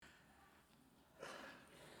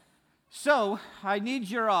So, I need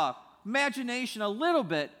your imagination a little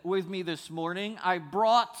bit with me this morning. I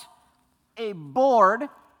brought a board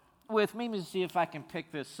with me. Let me see if I can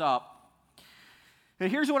pick this up.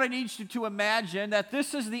 And here's what I need you to imagine, that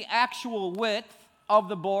this is the actual width of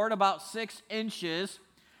the board, about 6 inches.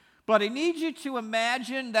 But I need you to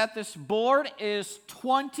imagine that this board is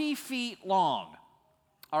 20 feet long.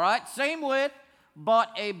 All right, same width,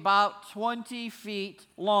 but about 20 feet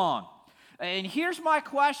long. And here's my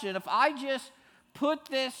question. If I just put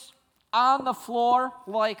this on the floor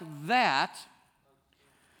like that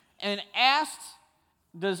and asked,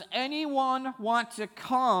 does anyone want to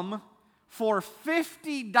come for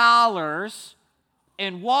 $50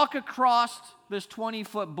 and walk across this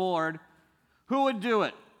 20-foot board, who would do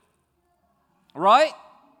it? Right?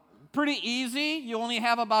 Pretty easy. You only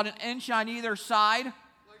have about an inch on either side.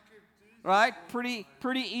 Right? Pretty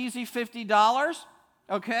easy, $50.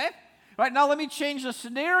 Okay? Right, now let me change the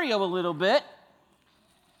scenario a little bit.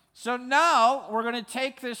 So now we're going to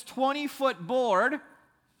take this 20-foot board,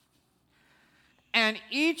 and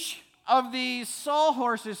each of these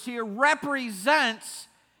sawhorses here represents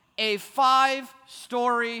a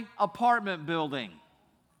 5-story apartment building.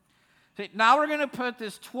 See, now we're going to put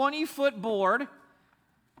this 20-foot board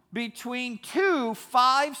between 2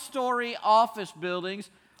 5-story office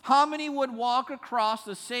buildings. How many would walk across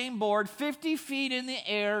the same board, 50 feet in the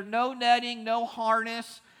air, no netting, no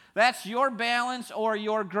harness? That's your balance or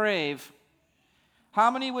your grave. How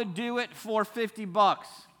many would do it for $50?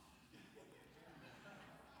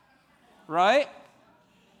 Right?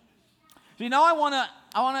 See, now I want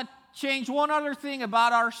to change one other thing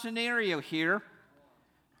about our scenario here.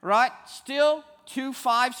 Right? Still 2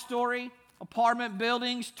 5-story apartment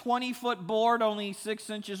buildings, 20-foot board, only 6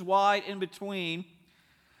 inches wide in between.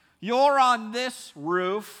 You're on this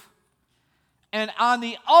roof, and on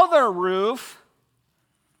the other roof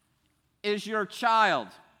is your child,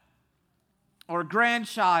 or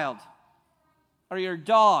grandchild, or your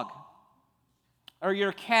dog, or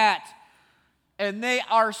your cat, and they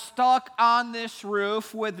are stuck on this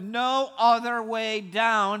roof with no other way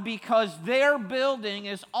down because their building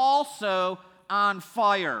is also on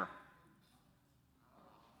fire.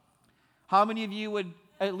 How many of you would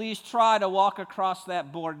at least try to walk across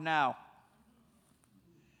that board now?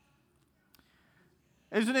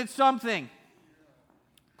 Isn't it something?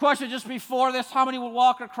 Question just before this, how many would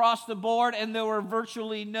walk across the board and there were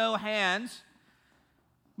virtually no hands?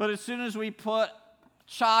 But as soon as we put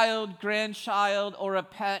child, grandchild, or a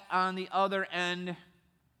pet on the other end,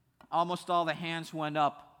 almost all the hands went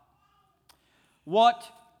up. What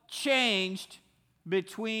changed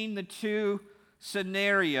between the two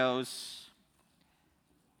scenarios?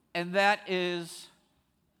 And that is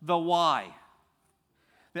the why.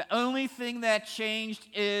 The only thing that changed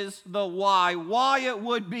is the why. Why it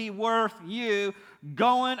would be worth you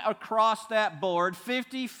going across that board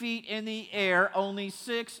 50 feet in the air, only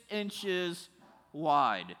 6 inches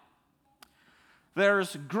wide.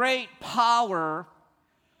 There's great power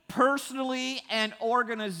personally and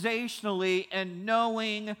organizationally in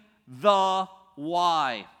knowing the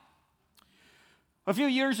why. A few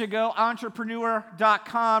years ago,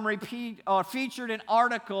 Entrepreneur.com featured an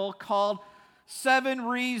article called 7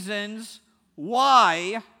 Reasons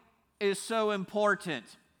Why is So Important.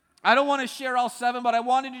 I don't want to share all 7, but I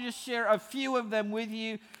wanted to just share a few of them with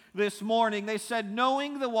you this morning. They said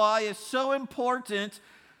knowing the why is so important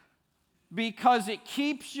because it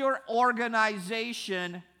keeps your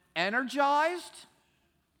organization energized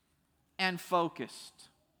and focused.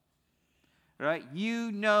 Right?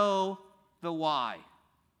 You know the why.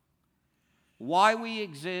 Why we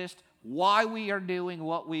exist, why we are doing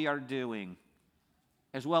what we are doing,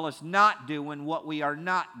 as well as not doing what we are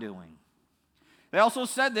not doing. They also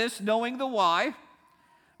said this, knowing the why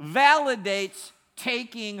validates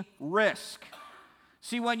taking risk.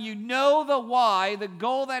 See, when you know the why, the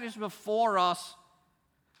goal that is before us,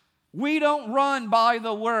 we don't run by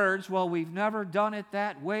the words, well, we've never done it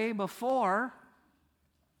that way before.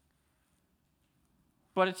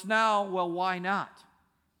 But it's now, well, why not?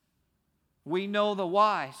 We know the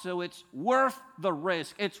why, so it's worth the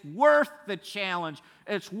risk. It's worth the challenge.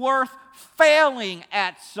 It's worth failing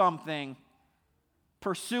at something,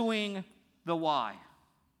 pursuing the why.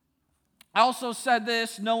 I also said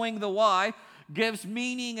this, knowing the why gives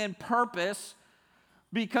meaning and purpose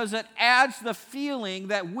because it adds the feeling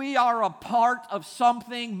that we are a part of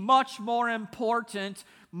something much more important,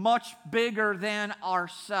 much bigger than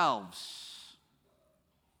ourselves.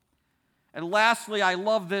 And lastly, I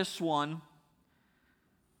love this one.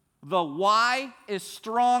 The why is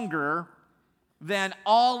stronger than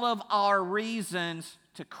all of our reasons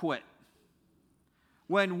to quit.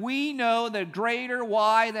 when we know the greater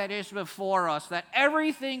why that is before us, that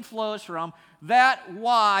everything flows from, that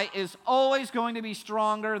why is always going to be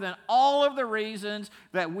stronger than all of the reasons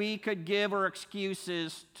that we could give or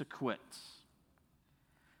excuses to quit.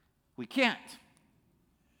 We can't,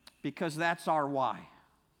 because that's our why.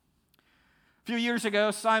 A few years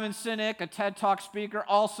ago, Simon Sinek, a TED Talk speaker,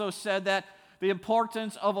 also said that the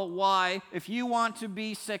importance of a why, if you want to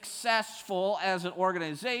be successful as an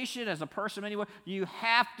organization, as a person, anyway, you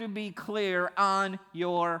have to be clear on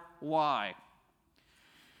your why.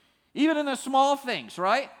 Even in the small things,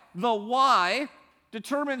 right? The why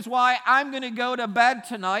determines why I'm going to go to bed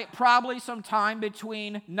tonight, probably sometime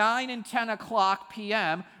between 9 and 10 o'clock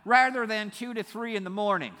p.m., rather than 2 to 3 in the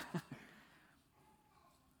morning.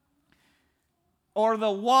 Or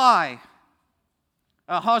the why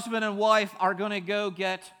a husband and wife are going to go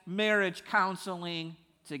get marriage counseling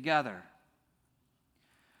together.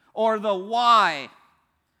 Or the why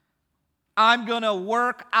I'm going to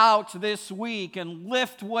work out this week and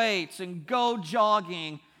lift weights and go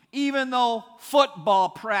jogging, even though football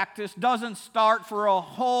practice doesn't start for a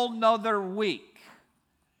whole nother week.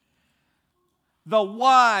 The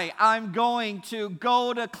why I'm going to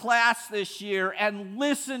go to class this year and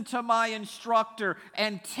listen to my instructor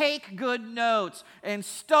and take good notes and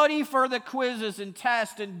study for the quizzes and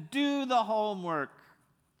tests and do the homework.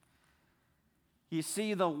 You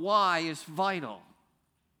see, the why is vital,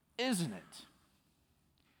 isn't it?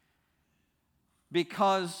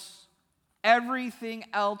 Because everything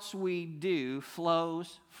else we do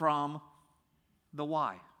flows from the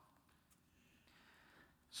why.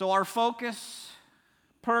 So our focus,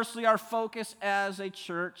 personally, our focus as a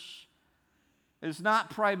church is not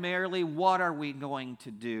primarily what are we going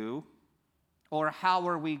to do or how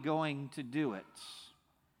are we going to do it,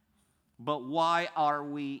 but why are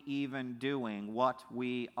we even doing what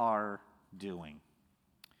we are doing.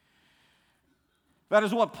 That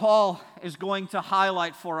is what Paul is going to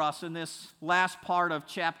highlight for us in this last part of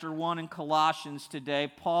chapter 1 in Colossians today.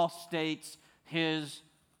 Paul states his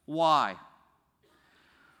why.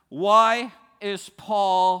 Why is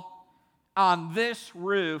Paul on this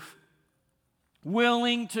roof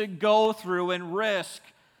willing to go through and risk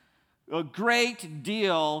a great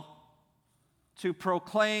deal to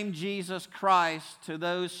proclaim Jesus Christ to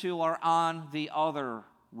those who are on the other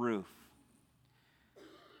roof?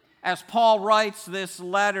 As Paul writes this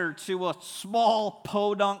letter to a small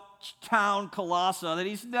podunk town, Colossae, that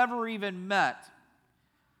he's never even met,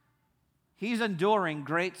 he's enduring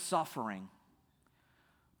great suffering.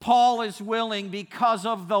 Paul is willing, because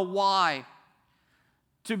of the why,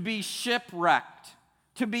 to be shipwrecked,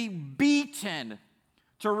 to be beaten,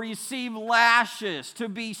 to receive lashes, to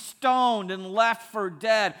be stoned and left for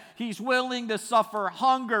dead. He's willing to suffer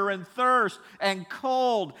hunger and thirst and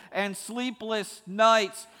cold and sleepless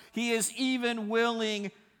nights. He is even willing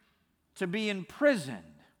to be imprisoned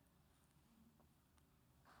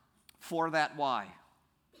for that why.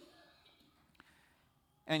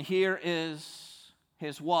 And here is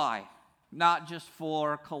his why, not just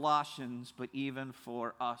for Colossians, but even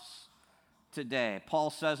for us today. Paul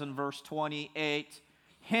says in verse 28,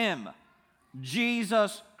 Him,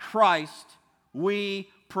 Jesus Christ, we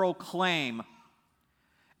proclaim,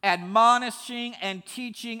 admonishing and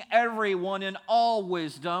teaching everyone in all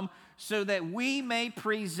wisdom, so that we may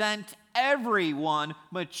present everyone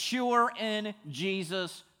mature in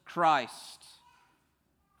Jesus Christ.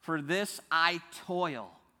 For this I toil,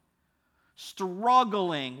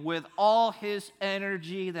 struggling with all his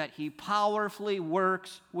energy that he powerfully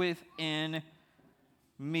works within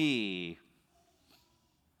me.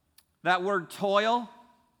 That word toil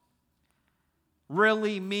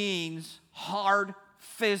really means hard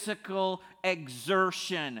physical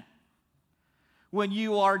exertion. When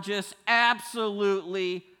you are just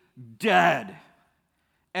absolutely dead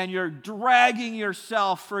and you're dragging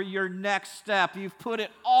yourself for your next step. You've put it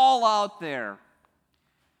all out there.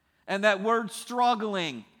 And that word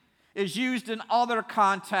struggling is used in other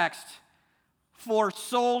contexts for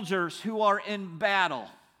soldiers who are in battle,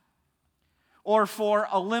 or for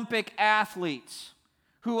Olympic athletes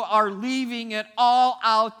who are leaving it all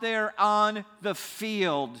out there on the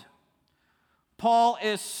field. Paul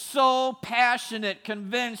is so passionate,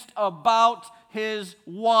 convinced about his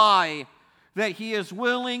why, that he is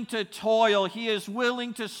willing to toil, he is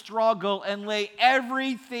willing to struggle and lay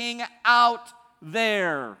everything out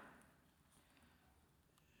there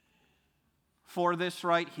for this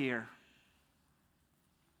right here.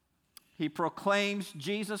 He proclaims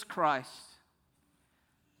Jesus Christ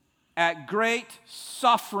at great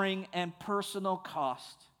suffering and personal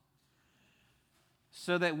cost,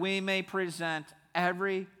 so that we may present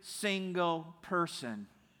every single person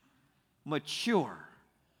mature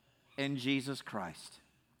in Jesus Christ.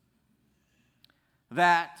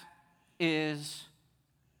 That is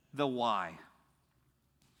the why.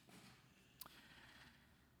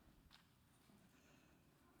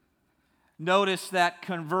 Notice that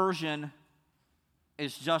conversion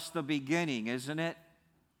is just the beginning, isn't it?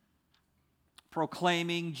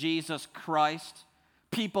 Proclaiming Jesus Christ,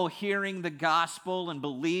 people hearing the gospel and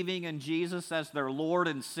believing in Jesus as their Lord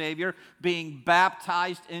and Savior, being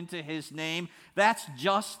baptized into His name, that's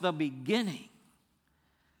just the beginning.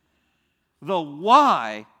 The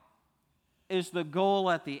why is the goal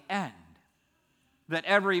at the end. That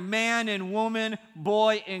every man and woman,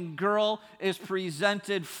 boy and girl is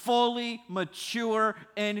presented fully mature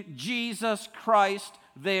in Jesus Christ,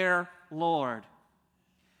 their Lord.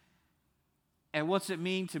 And what's it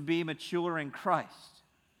mean to be mature in Christ?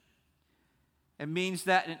 It means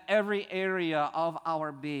that in every area of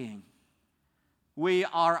our being, we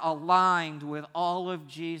are aligned with all of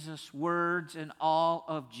Jesus' words and all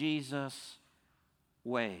of Jesus'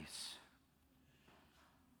 ways.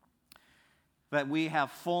 That we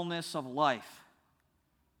have fullness of life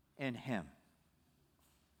in Him.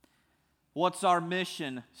 What's our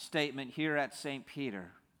mission statement here at St.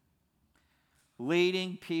 Peter?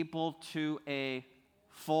 Leading people to a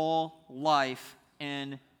full life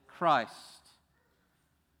in Christ.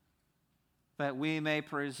 That we may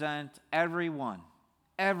present everyone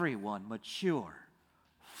mature,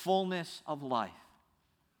 fullness of life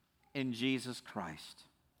in Jesus Christ.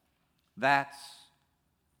 That's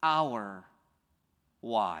our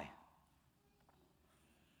why.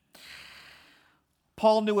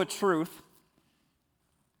 Paul knew a truth,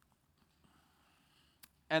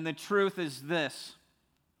 and the truth is this.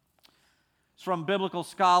 It's from biblical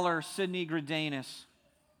scholar Sidney Greidanus,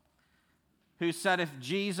 who said if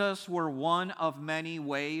Jesus were one of many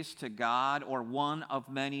ways to God or one of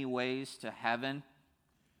many ways to heaven,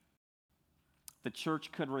 the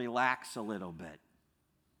church could relax a little bit.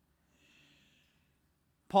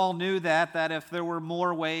 Paul knew that if there were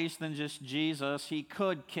more ways than just Jesus, he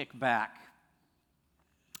could kick back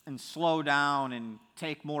and slow down and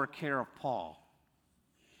take more care of Paul.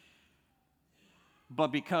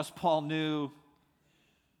 But because Paul knew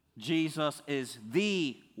Jesus is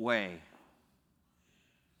the way,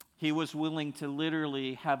 he was willing to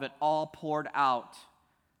literally have it all poured out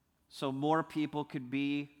so more people could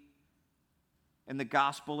be in the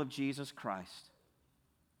gospel of Jesus Christ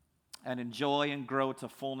and enjoy and grow to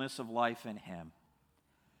fullness of life in Him.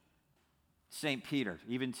 St. Peter,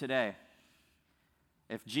 even today,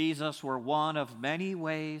 if Jesus were one of many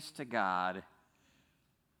ways to God,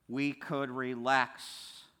 we could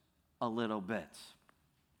relax a little bit.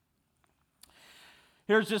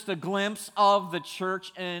 Here's just a glimpse of the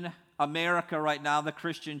church in America right now, the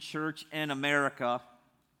Christian church in America.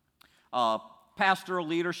 Pastoral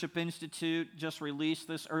Leadership Institute just released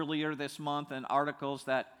this earlier this month, and articles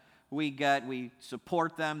that we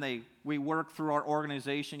support them. We work through our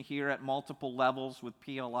organization here at multiple levels with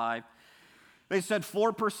PLI. They said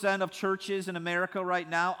 4% of churches in America right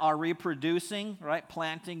now are reproducing, right?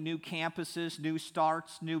 Planting new campuses, new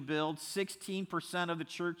starts, new builds. 16% of the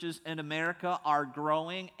churches in America are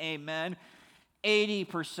growing. Amen.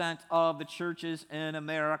 80% of the churches in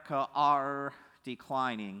America are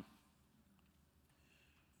declining.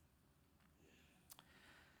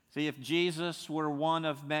 See, if Jesus were one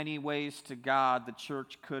of many ways to God, the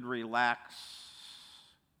church could relax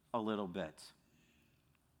a little bit.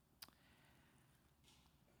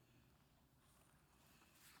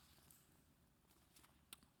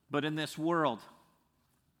 But in this world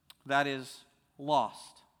that is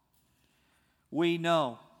lost, we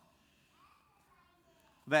know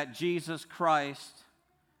that Jesus Christ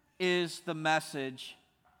is the message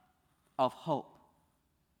of hope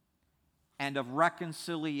and of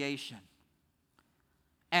reconciliation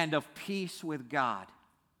and of peace with God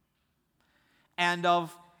and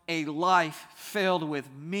of a life filled with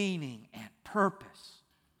meaning and purpose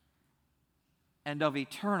and of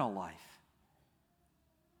eternal life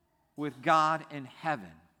with God in heaven.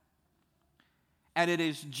 And it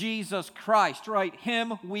is Jesus Christ, right?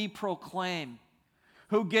 Him we proclaim,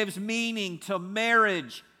 who gives meaning to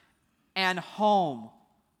marriage and home,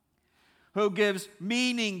 who gives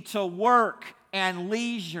meaning to work and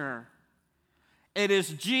leisure. It is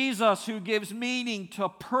Jesus who gives meaning to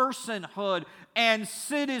personhood and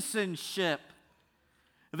citizenship.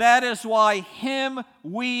 That is why Him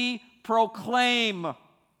we proclaim,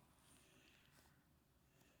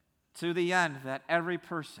 to the end that every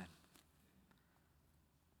person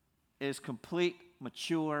is complete,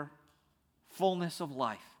 mature, fullness of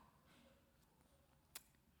life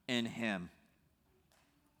in Him.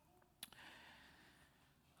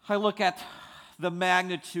 I look at the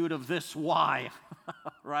magnitude of this why,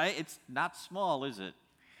 right? It's not small, is it?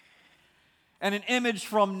 And an image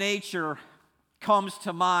from nature comes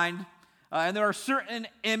to mind. And there are certain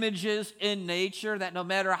images in nature that no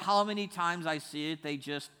matter how many times I see it, they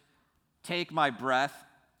just take my breath,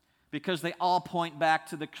 because they all point back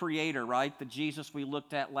to the Creator, right? The Jesus we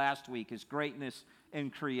looked at last week, His greatness in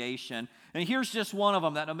creation. And here's just one of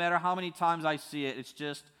them that no matter how many times I see it, it's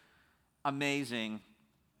just amazing.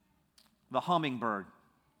 The hummingbird.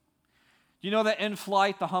 Do you know that in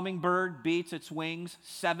flight, the hummingbird beats its wings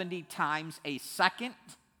 70 times a second?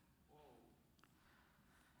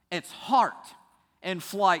 Its heart in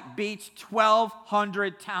flight beats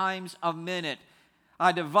 1,200 times a minute.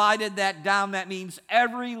 I divided that down. That means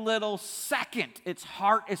every little second its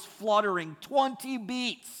heart is fluttering 20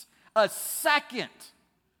 beats a second.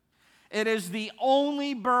 It is the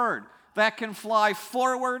only bird that can fly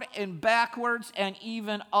forward and backwards and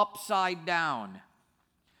even upside down.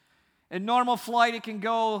 In normal flight, it can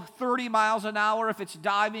go 30 miles an hour. If it's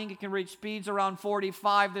diving, it can reach speeds around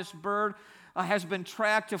 45. This bird has been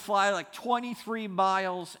tracked to fly like 23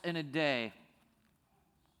 miles in a day.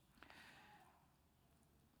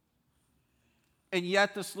 And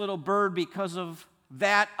yet this little bird, because of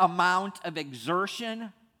that amount of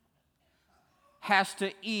exertion, has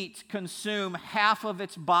to consume half of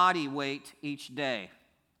its body weight each day.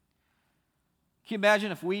 Can you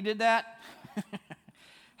imagine if we did that?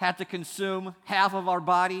 Had to consume half of our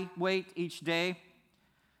body weight each day.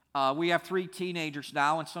 We have 3 teenagers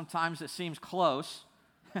now, and sometimes it seems close,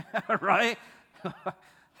 right?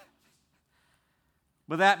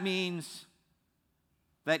 But that means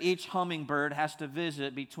that each hummingbird has to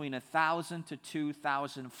visit between 1,000 to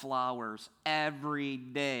 2,000 flowers every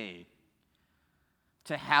day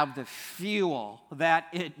to have the fuel that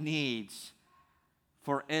it needs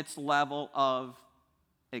for its level of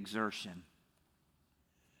exertion.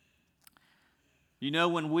 You know,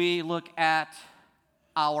 when we look at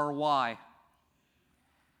our why,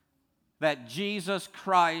 that Jesus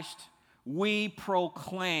Christ we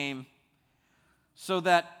proclaim so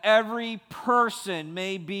that every person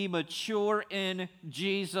may be mature in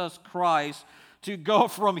Jesus Christ. To go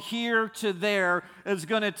from here to there is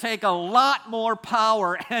going to take a lot more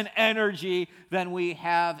power and energy than we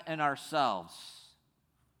have in ourselves.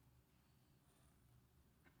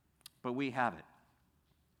 But we have it.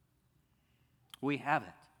 We have it.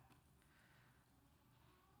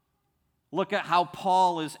 Look at how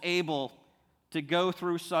Paul is able to go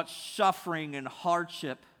through such suffering and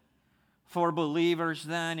hardship for believers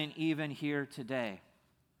then and even here today.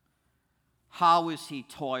 How is he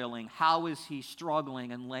toiling? How is he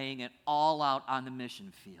struggling and laying it all out on the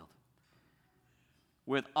mission field?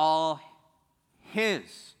 With all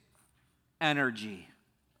his energy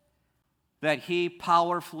that he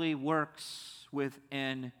powerfully works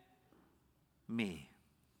within me.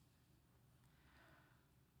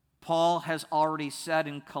 Paul has already said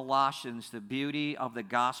in Colossians, the beauty of the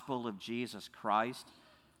gospel of Jesus Christ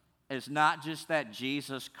is not just that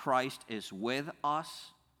Jesus Christ is with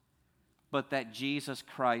us, but that Jesus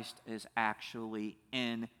Christ is actually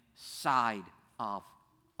inside of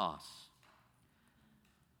us.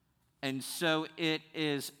 And so it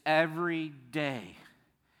is every day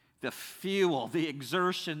the fuel, the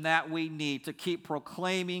exertion that we need to keep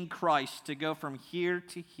proclaiming Christ, to go from here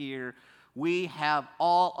to here. We have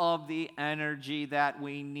all of the energy that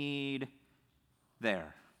we need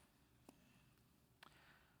there.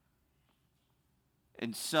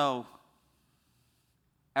 And so,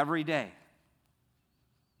 every day,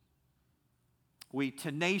 we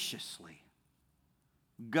tenaciously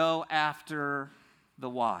go after the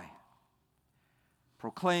why.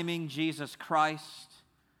 Proclaiming Jesus Christ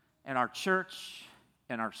in our church,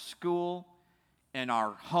 in our school, in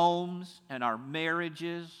our homes, in our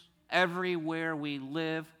marriages, everywhere we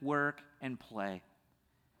live, work, and play.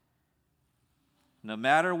 No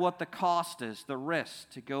matter what the cost is, the risk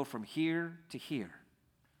to go from here to here,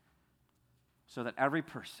 so that every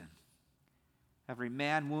person, every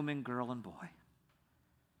man, woman, girl, and boy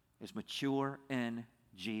is mature in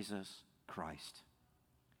Jesus Christ.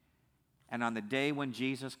 And on the day when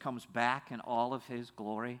Jesus comes back in all of his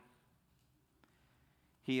glory,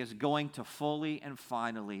 he is going to fully and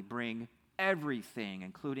finally bring everything,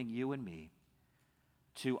 including you and me,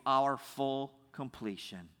 to our full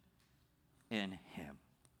completion in him.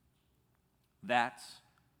 That's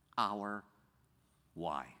our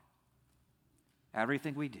why.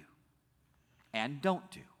 Everything we do and don't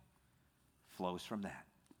do flows from that.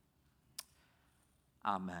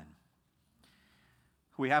 Amen.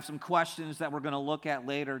 We have some questions that we're going to look at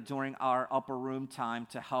later during our upper room time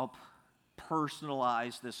to help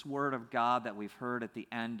personalize this word of God that we've heard at the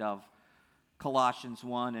end of Colossians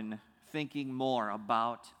 1 and thinking more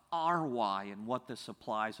about our why and what this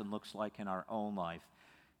applies and looks like in our own life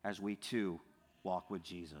as we too walk with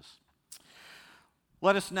Jesus.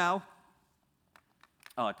 Let us now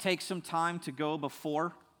take some time to go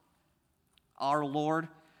before our Lord,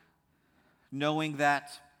 knowing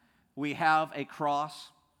that we have a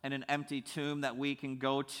cross and an empty tomb that we can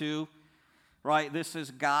go to, right? This is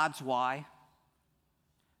God's why.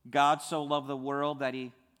 God so loved the world that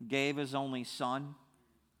he gave his only Son.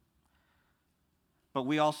 But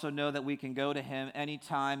we also know that we can go to him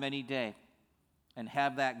anytime, any day, and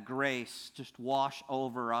have that grace just wash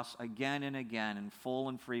over us again and again in full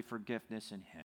and free forgiveness in him.